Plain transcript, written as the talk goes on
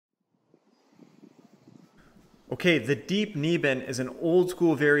Okay, the deep knee bend is an old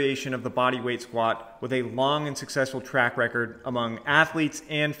school variation of the bodyweight squat with a long and successful track record among athletes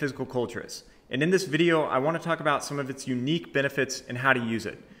and physical culturists. And in this video, I want to talk about some of its unique benefits and how to use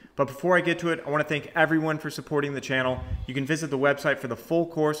it. But before I get to it, I want to thank everyone for supporting the channel. You can visit the website for the full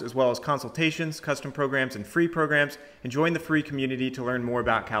course as well as consultations, custom programs, and free programs, and join the free community to learn more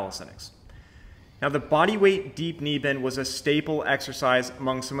about calisthenics. Now, the bodyweight deep knee bend was a staple exercise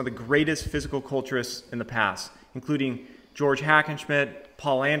among some of the greatest physical culturists in the past, including George Hackenschmidt,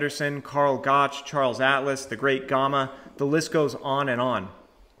 Paul Anderson, Carl Gotch, Charles Atlas, the great Gamma. The list goes on.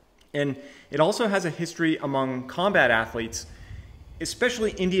 And it also has a history among combat athletes,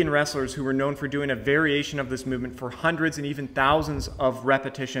 especially Indian wrestlers who were known for doing a variation of this movement for hundreds and even thousands of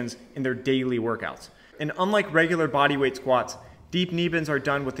repetitions in their daily workouts. And unlike regular bodyweight squats, deep knee bends are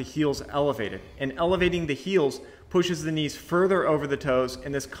done with the heels elevated, and elevating the heels pushes the knees further over the toes,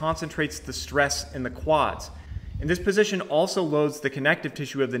 and this concentrates the stress in the quads. And this position also loads the connective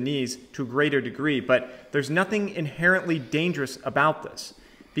tissue of the knees to a greater degree, but there's nothing inherently dangerous about this,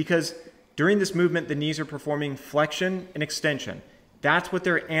 because during this movement, the knees are performing flexion and extension. That's what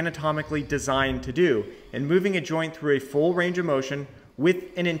they're anatomically designed to do, and moving a joint through a full range of motion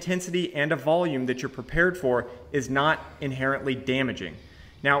with an intensity and a volume that you're prepared for is not inherently damaging.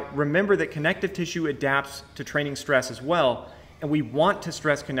 Now, remember that connective tissue adapts to training stress as well, and we want to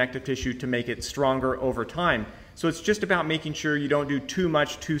stress connective tissue to make it stronger over time. So it's just about making sure you don't do too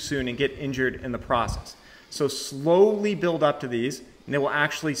much too soon and get injured in the process. So slowly build up to these, and they will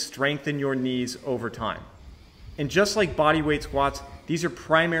actually strengthen your knees over time. And just like bodyweight squats, these are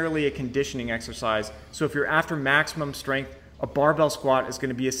primarily a conditioning exercise. So if you're after maximum strength, a barbell squat is going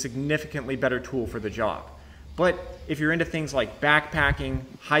to be a significantly better tool for the job. But if you're into things like backpacking,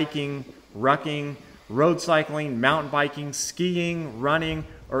 hiking, rucking, road cycling, mountain biking, skiing, running,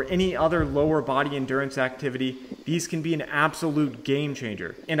 or any other lower body endurance activity, these can be an absolute game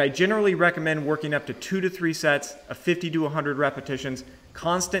changer. And I generally recommend working up to 2 to 3 sets of 50 to 100 repetitions,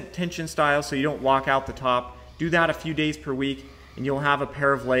 constant tension style so you don't walk out the top. Do that a few days per week, and you'll have a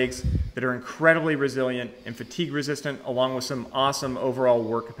pair of legs that are incredibly resilient and fatigue resistant, along with some awesome overall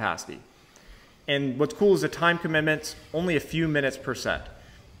work capacity. And what's cool is the time commitment's only a few minutes per set.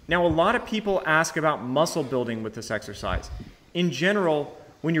 Now, a lot of people ask about muscle building with this exercise. In general,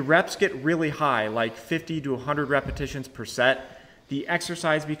 when your reps get really high, like 50 to 100 repetitions per set, the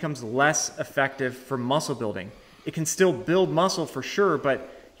exercise becomes less effective for muscle building. It can still build muscle for sure, but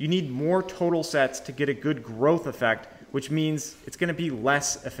you need more total sets to get a good growth effect, which means it's going to be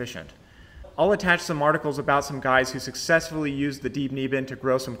less efficient. I'll attach some articles about some guys who successfully used the deep knee bend to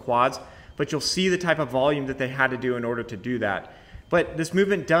grow some quads, but you'll see the type of volume that they had to do in order to do that. But this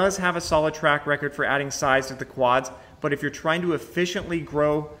movement does have a solid track record for adding size to the quads, but if you're trying to efficiently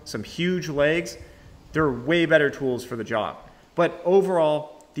grow some huge legs, there are way better tools for the job. But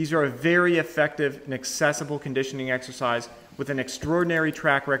overall, these are a very effective and accessible conditioning exercise with an extraordinary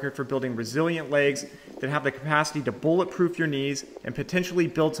track record for building resilient legs that have the capacity to bulletproof your knees and potentially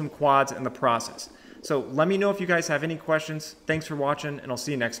build some quads in the process. So let me know if you guys have any questions. Thanks for watching, and I'll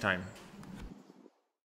see you next time.